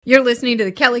You're listening to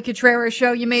the Kelly Cutrara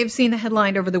Show. You may have seen the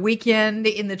headline over the weekend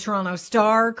in the Toronto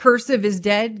Star. Cursive is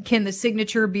dead. Can the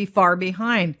signature be far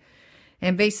behind?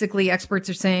 And basically, experts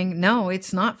are saying, no,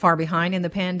 it's not far behind. And the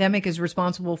pandemic is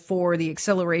responsible for the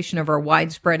acceleration of our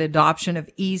widespread adoption of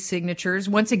e-signatures.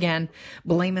 Once again,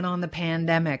 blame it on the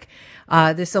pandemic.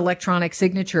 This electronic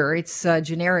signature, it's a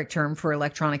generic term for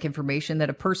electronic information that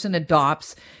a person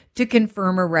adopts to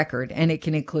confirm a record. And it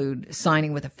can include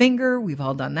signing with a finger. We've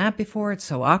all done that before. It's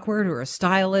so awkward. Or a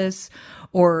stylus,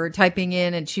 or typing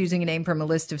in and choosing a name from a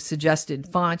list of suggested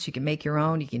fonts. You can make your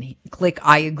own. You can click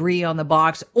I agree on the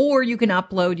box, or you can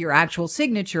upload your actual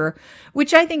signature,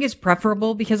 which I think is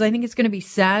preferable, because I think it's going to be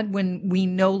sad when we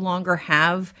no longer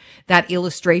have that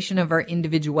illustration of our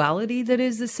individuality that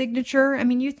is the signature. I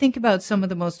mean, you think about some of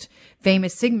the most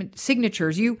famous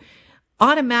signatures. You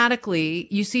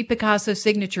see Picasso's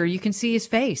signature, you can see his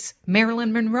face.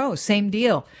 Marilyn Monroe, same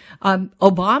deal.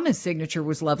 Obama's signature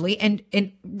was lovely. And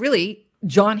really,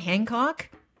 John Hancock,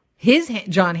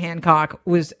 John Hancock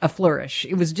was a flourish.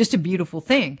 It was just a beautiful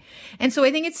thing. And so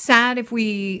I think it's sad if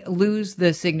we lose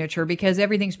the signature, because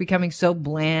everything's becoming so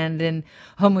bland and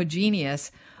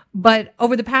homogeneous. But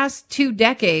over the past 2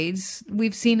 decades,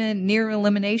 we've seen a near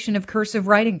elimination of cursive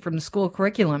writing from the school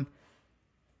curriculum.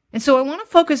 And so I want to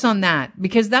focus on that,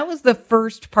 because that was the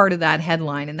first part of that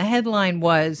headline. And the headline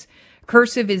was,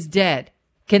 cursive is dead.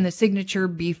 Can the signature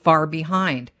be far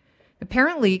behind?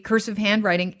 Apparently, cursive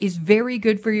handwriting is very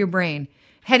good for your brain.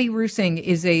 Hetty Rusing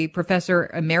is a professor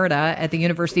emerita at the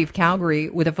University of Calgary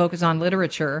with a focus on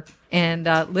literature and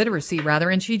literacy,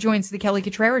 and she joins the Kelly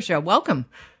Cutrara Show. Welcome.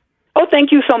 Oh,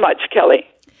 thank you so much, Kelly.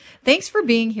 Thanks for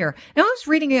being here. Now, I was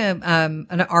reading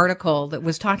an article that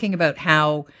was talking about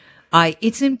how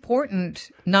it's important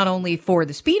not only for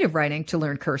the speed of writing to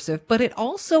learn cursive, but it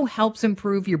also helps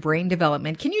improve your brain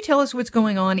development. Can you tell us what's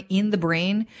going on in the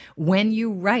brain when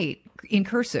you write in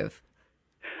cursive?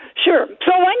 Sure.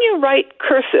 So when you write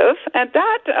cursive, and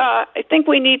that I think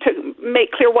we need to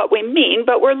make clear what we mean,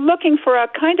 but we're looking for a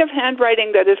kind of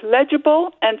handwriting that is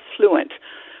legible and fluent.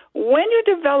 When you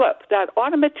develop that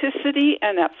automaticity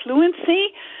and that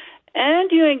fluency,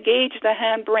 and you engage the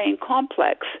hand-brain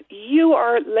complex, you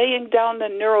are laying down the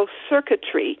neural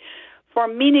circuitry for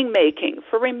meaning-making,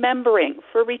 for remembering,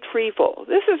 for retrieval.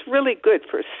 This is really good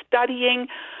for studying,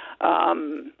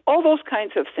 all those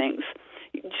kinds of things.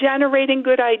 Generating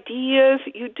good ideas,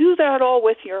 you do that all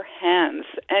with your hands,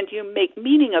 and you make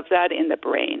meaning of that in the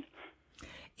brain.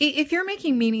 If you're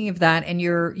making meaning of that and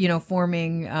you're,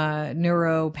 forming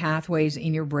neuro pathways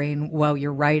in your brain while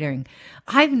you're writing,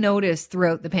 I've noticed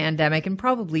throughout the pandemic and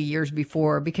probably years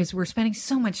before, because we're spending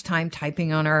so much time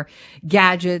typing on our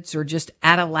gadgets or just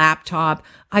at a laptop,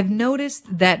 I've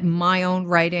noticed that my own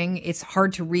writing, it's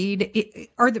hard to read.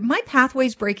 Are my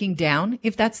pathways breaking down?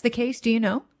 If that's the case, do you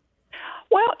know?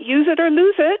 Well, use it or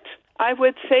lose it. I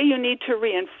would say you need to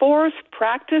reinforce,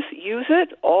 practice, use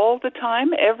it all the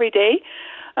time, every day.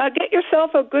 Get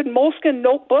yourself a good Moleskine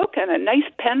notebook and a nice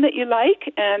pen that you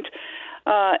like, and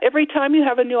every time you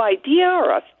have a new idea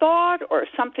or a thought or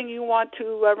something you want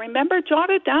to remember, jot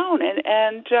it down,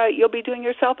 and you'll be doing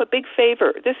yourself a big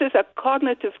favor. This is a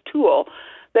cognitive tool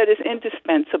that is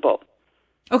indispensable.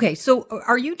 Okay, so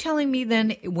are you telling me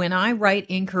then when I write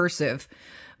in cursive,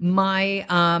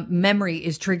 my memory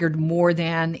is triggered more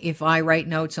than if I write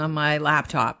notes on my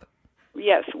laptop?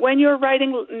 Yes, when you're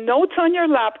writing notes on your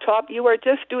laptop, you are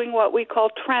just doing what we call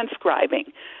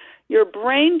transcribing. Your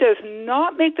brain does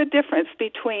not make the difference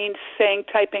between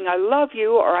typing I love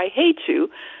you or I hate you.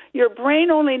 Your brain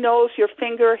only knows your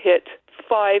finger hit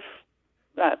 5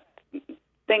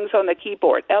 things on the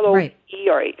keyboard, L-O-E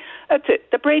or E. That's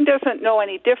it. The brain doesn't know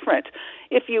any different.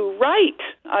 If you write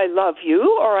I love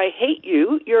you or I hate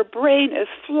you, your brain is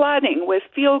flooding with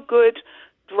feel-good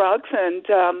drugs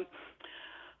and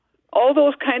all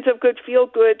those kinds of good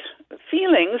feel-good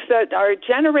feelings that are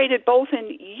generated both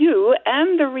in you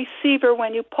and the receiver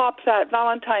when you pop that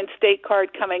Valentine's Day card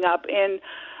coming up in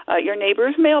your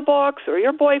neighbor's mailbox or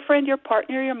your boyfriend, your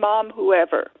partner, your mom,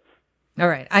 whoever. All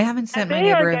right. I haven't sent my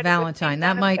neighbor a Valentine.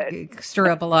 That might stir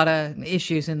up a lot of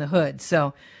issues in the hood.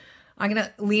 So I'm going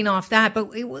to lean off that. But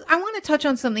I want to touch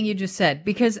on something you just said,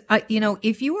 because,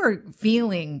 if you are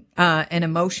feeling an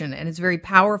emotion and it's very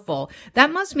powerful,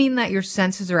 that must mean that your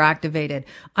senses are activated.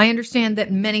 I understand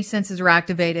that many senses are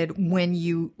activated when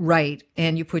you write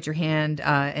and you put your hand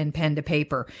and pen to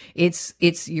paper. It's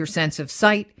your sense of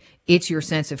sight. It's your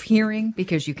sense of hearing,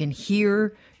 because you can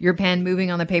hear your pen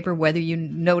moving on the paper, whether you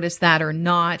notice that or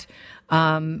not.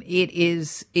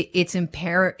 It's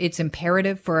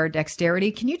imperative for our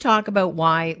dexterity. Can you talk about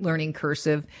why learning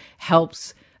cursive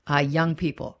helps young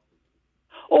people?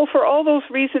 Oh, for all those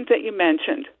reasons that you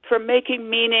mentioned, for making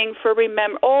meaning, for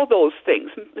remember, all those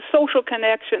things, social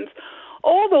connections,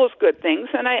 all those good things.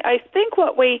 And I think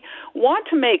what we want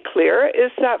to make clear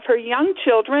is that for young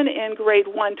children in grade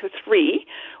 1 to 3,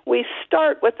 we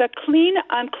start with a clean,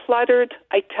 uncluttered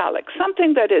italic,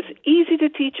 something that is easy to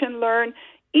teach and learn,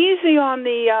 easy on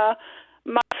the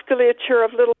musculature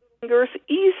of little fingers,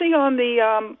 easy on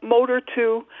the motor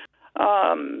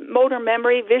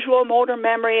memory, visual motor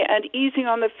memory, and easy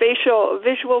on the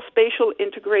visual spatial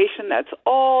integration. That's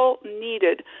all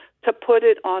needed to put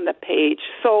it on the page.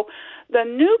 So the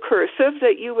new cursive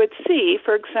that you would see,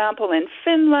 for example, in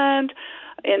Finland,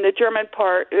 in the German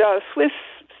part,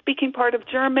 Swiss-speaking part of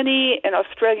Germany, in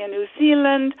Australia, New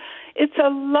Zealand, it's a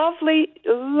lovely,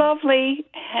 lovely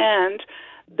hand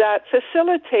that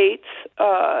facilitates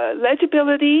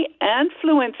legibility and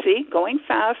fluency, going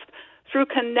fast, through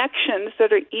connections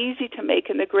that are easy to make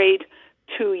in the grade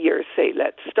 2 years, say,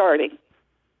 starting.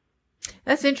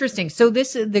 That's interesting. So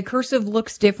the cursive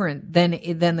looks different than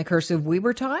the cursive we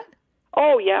were taught?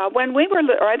 Oh, yeah. When we were,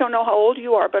 or I don't know how old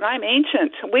you are, but I'm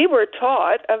ancient. We were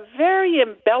taught a very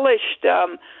embellished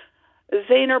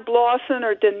Zehner-Blossen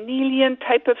or Danelian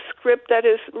type of script that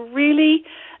is really,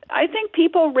 I think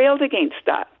people railed against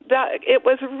that. It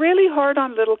was really hard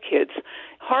on little kids,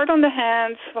 hard on the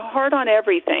hands, hard on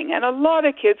everything. And a lot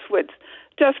of kids would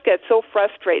just get so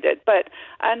frustrated. But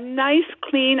a nice,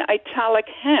 clean, italic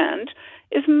hand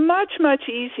is much, much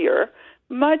easier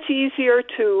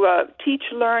to teach,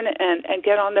 learn, and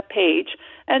get on the page.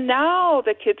 And now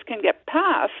the kids can get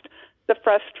past the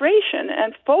frustration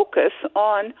and focus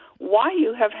on why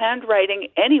you have handwriting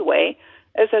anyway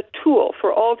as a tool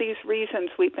for all these reasons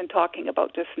we've been talking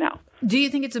about just now. Do you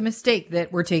think it's a mistake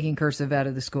that we're taking cursive out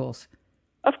of the schools?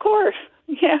 Of course.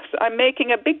 Yes, I'm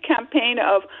making a big campaign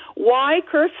of why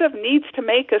cursive needs to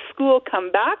make a school come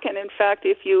back. And in fact,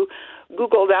 if you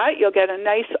Google that, you'll get a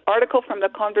nice article from the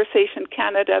Conversation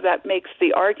Canada that makes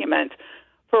the argument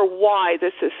for why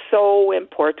this is so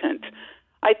important.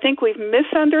 I think we've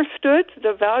misunderstood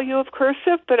the value of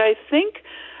cursive, but I think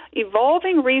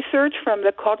evolving research from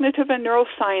the cognitive and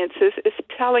neurosciences is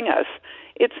telling us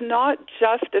it's not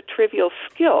just a trivial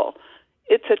skill.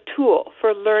 It's a tool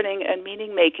for learning and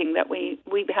meaning making that we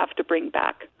have to bring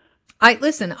back.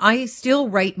 I still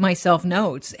write myself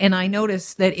notes, and I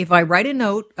notice that if I write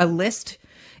a list,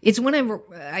 it's when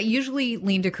I usually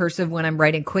lean to cursive when I'm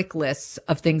writing quick lists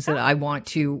of things that I want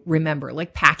to remember,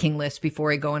 like packing lists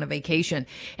before I go on a vacation.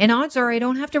 And odds are I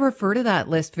don't have to refer to that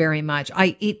list very much.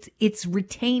 It's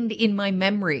retained in my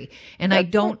memory, and I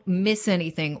don't miss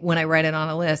anything when I write it on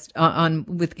a list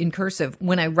in cursive.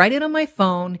 When I write it on my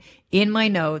phone, in my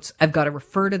notes, I've got to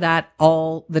refer to that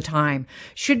all the time.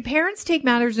 Should parents take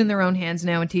matters in their own hands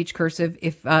now and teach cursive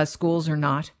if schools are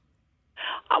not?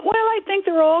 Well, I think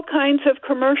there are all kinds of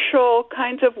commercial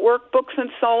kinds of workbooks and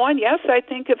so on. Yes, I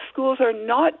think if schools are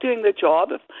not doing the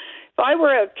job, if I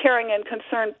were a caring and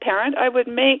concerned parent, I would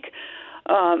make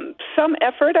some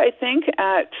effort, I think,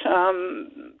 at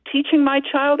teaching my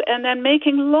child and then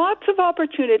making lots of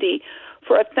opportunity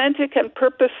for authentic and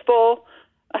purposeful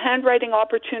handwriting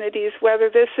opportunities, whether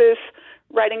this is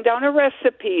writing down a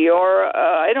recipe or,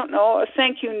 a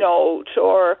thank you note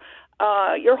or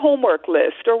your homework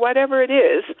list or whatever it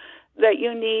is that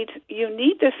you need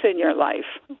this in your life.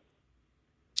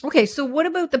 Okay, so what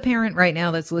about the parent right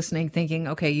now that's listening thinking,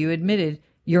 okay, you admitted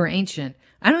you're ancient.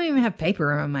 I don't even have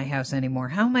paper in my house anymore.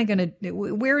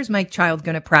 Where is my child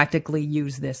going to practically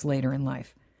use this later in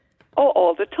life? Oh,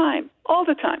 all the time.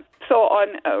 So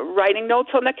on writing notes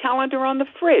on the calendar on the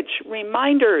fridge,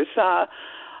 reminders, I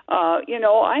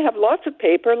have lots of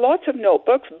paper, lots of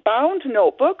notebooks, bound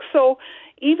notebooks, so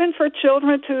even for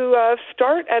children to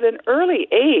start at an early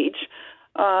age,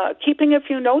 keeping a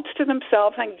few notes to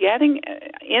themselves and getting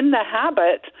in the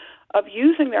habit of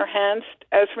using their hands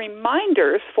as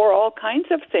reminders for all kinds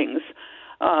of things.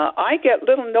 I get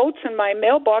little notes in my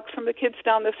mailbox from the kids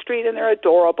down the street, and they're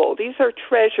adorable. These are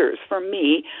treasures for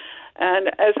me. And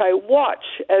as I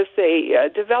watch as they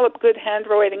develop good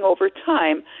handwriting over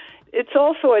time, it's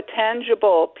also a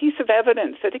tangible piece of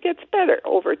evidence that it gets better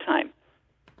over time.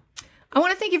 I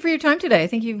want to thank you for your time today. I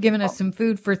think you've given us some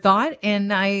food for thought,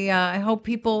 and I hope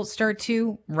people start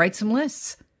to write some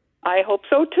lists. I hope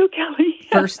so too, Kelly.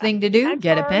 First thing to do,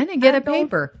 get a pen and get a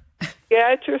paper.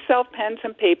 Get yourself pens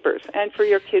and papers, and for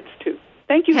your kids too.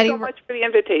 Thank you so much for the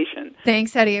invitation.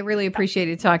 Thanks, Hetty. I really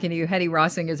appreciated talking to you. Hetty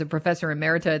Rossing is a professor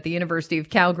emerita at the University of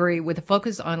Calgary with a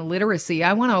focus on literacy.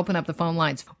 I want to open up the phone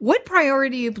lines. What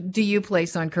priority do you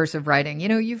place on cursive writing?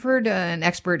 You've heard an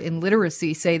expert in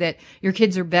literacy say that your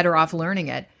kids are better off learning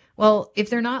it. Well, if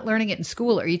they're not learning it in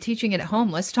school, are you teaching it at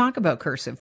home? Let's talk about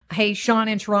cursive. Hey, Sean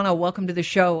in Toronto, welcome to the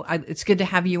show. It's good to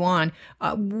have you on.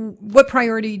 What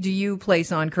priority do you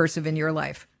place on cursive in your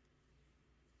life?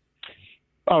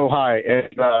 Oh, hi.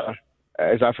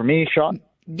 Is that for me, Sean?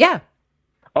 Yeah.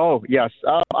 Oh, yes.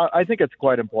 I think it's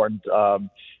quite important. I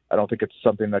don't think it's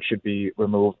something that should be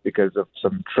removed because of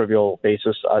some trivial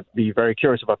basis. I'd be very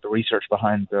curious about the research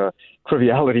behind the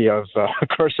triviality of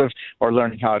cursive, or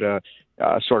learning how to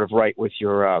sort of write with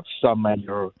your thumb and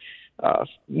your,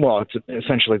 it's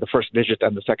essentially the first digit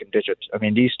and the second digit. I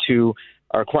mean, these two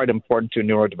are quite important to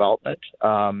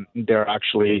neurodevelopment. They're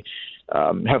actually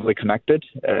heavily connected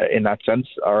in that sense.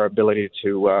 Our ability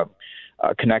to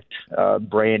connect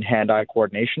brain hand-eye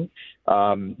coordination,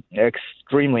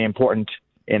 extremely important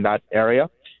in that area.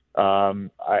 And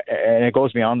it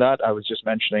goes beyond that. I was just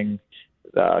mentioning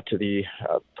to the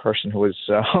person who was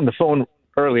on the phone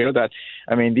earlier that,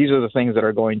 I mean, these are the things that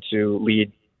are going to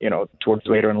lead, towards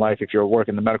later in life. If you're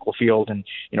working in the medical field and,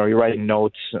 you're writing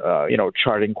notes,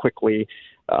 charting quickly,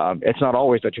 it's not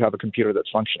always that you have a computer that's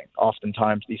functioning.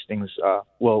 Oftentimes these things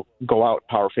will go out,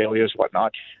 power failures,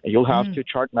 whatnot, and you'll have to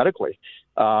chart medically.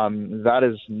 That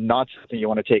is not something you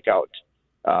want to take out.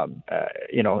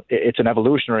 It's an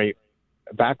evolutionary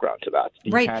background to that.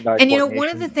 Right. And one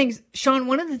of the things, Sean,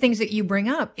 that you bring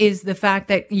up is the fact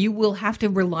that you will have to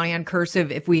rely on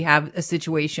cursive if we have a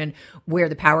situation where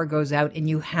the power goes out, and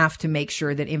you have to make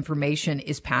sure that information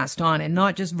is passed on, and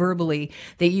not just verbally,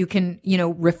 that you can,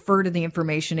 refer to the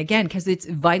information again, because it's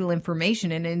vital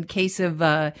information. And in case of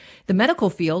the medical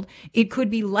field, it could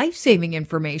be life-saving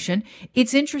information.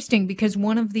 It's interesting because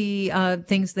one of the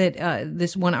things that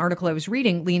this one article I was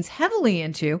reading leans heavily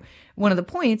into, one of the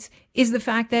points, is the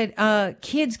fact that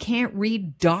kids can't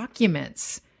read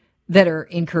documents that are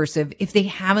in cursive if they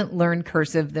haven't learned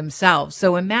cursive themselves.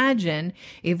 So imagine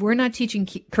if we're not teaching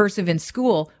cursive in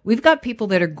school, we've got people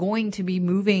that are going to be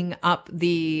moving up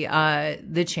the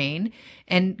chain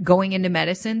and going into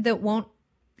medicine that won't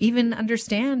even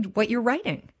understand what you're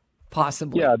writing,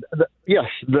 possibly. Yeah. Yes.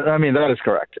 I mean, that is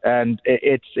correct. And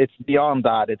it's beyond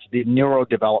that. It's the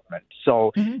neurodevelopment.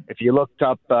 So if you looked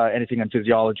up anything in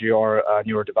physiology or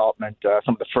neurodevelopment,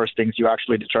 some of the first things you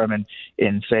actually determine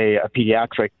in, say, a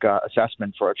pediatric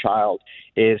assessment for a child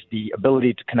is the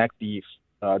ability to connect the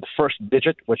first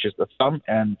digit, which is the thumb,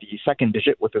 and the second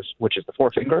digit, which is the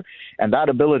forefinger. And that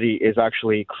ability is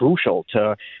actually crucial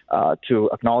to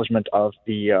acknowledgement of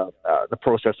the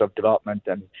process of development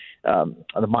and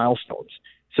the milestones.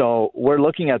 So we're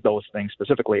looking at those things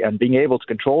specifically, and being able to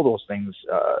control those things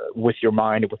with your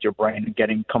mind, with your brain, and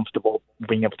getting comfortable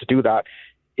being able to do that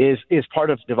is part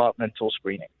of developmental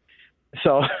screening.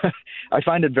 So I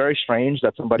find it very strange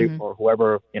that somebody or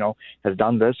whoever has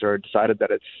done this or decided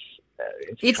that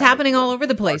it's happening all over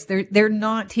the place. They're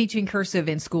not teaching cursive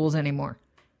in schools anymore.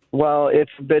 Well,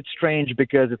 it's a bit strange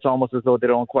because it's almost as though they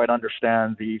don't quite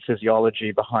understand the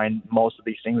physiology behind most of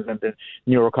these things and the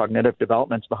neurocognitive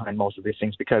developments behind most of these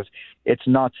things, because it's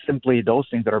not simply those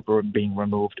things that are being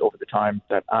removed over the time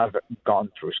that I've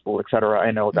gone through school, et cetera.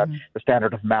 I know that the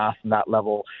standard of math and that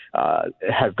level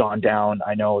has gone down.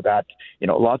 I know that,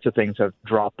 lots of things have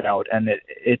dropped out, and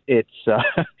it's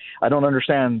I don't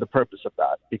understand the purpose of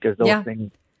that, because those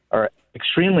things are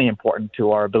extremely important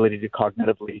to our ability to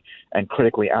cognitively and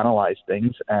critically analyze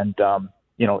things and,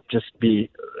 just be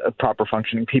proper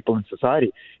functioning people in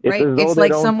society. It's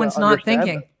like someone's not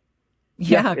thinking.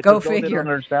 Yeah, go figure. They don't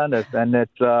understand it. And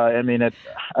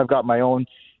I've got my own,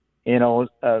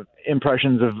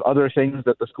 impressions of other things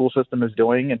that the school system is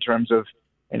doing in terms of,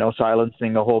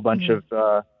 silencing a whole bunch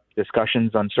of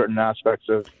discussions on certain aspects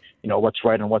of, what's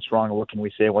right and what's wrong, and what can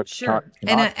we say, what's not.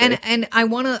 And I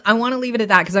want to leave it at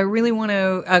that, because I really want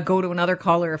to go to another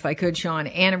caller if I could, Sean.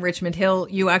 Anne in Richmond Hill,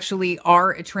 you actually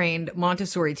are a trained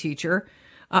Montessori teacher.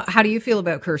 How do you feel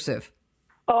about cursive?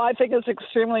 Oh, I think it's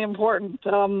extremely important.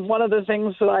 One of the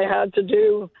things that I had to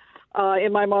do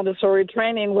in my Montessori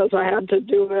training was I had to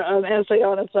do an essay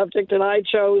on a subject, and I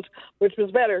chose which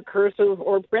was better, cursive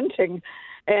or printing.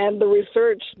 And the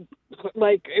research,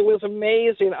 it was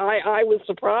amazing. I was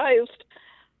surprised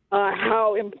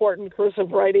how important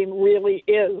cursive writing really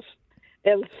is,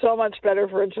 and so much better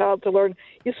for a child to learn.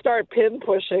 You start pin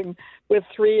pushing with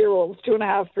 3-year-olds,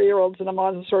 2.5, 3-year-olds in a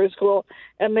Montessori school,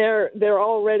 and they're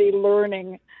already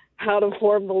learning how to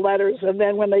form the letters. And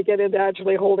then when they get into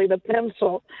actually holding a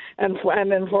pencil and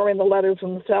then forming the letters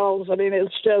themselves, I mean,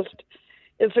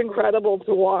 it's incredible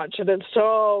to watch, and it's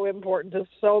so important to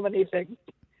so many things.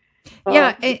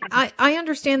 Yeah, I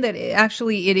understand that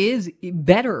it is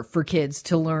better for kids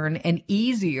to learn and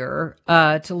easier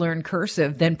to learn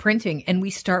cursive than printing, and we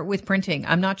start with printing.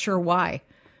 I'm not sure why.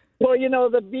 Well,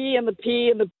 the B and the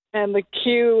P and the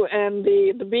Q and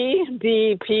the B,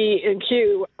 D, P, and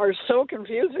Q are so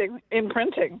confusing in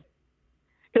printing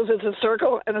because it's a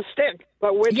circle and a stick.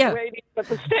 But which way do you put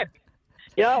the stick?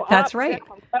 That's up, right.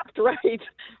 Down, left, right.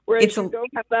 Whereas you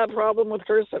don't have that problem with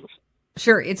cursive.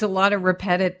 Sure. It's a lot of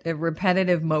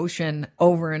repetitive motion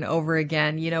over and over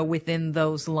again, within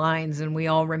those lines. And we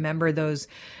all remember those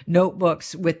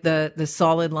notebooks with the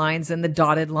solid lines and the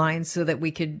dotted lines so that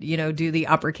we could, do the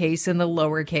uppercase and the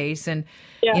lowercase. And,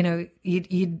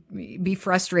 you'd be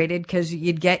frustrated because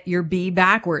you'd get your B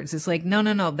backwards. It's like,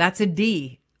 no, that's a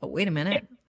D. Oh, wait a minute.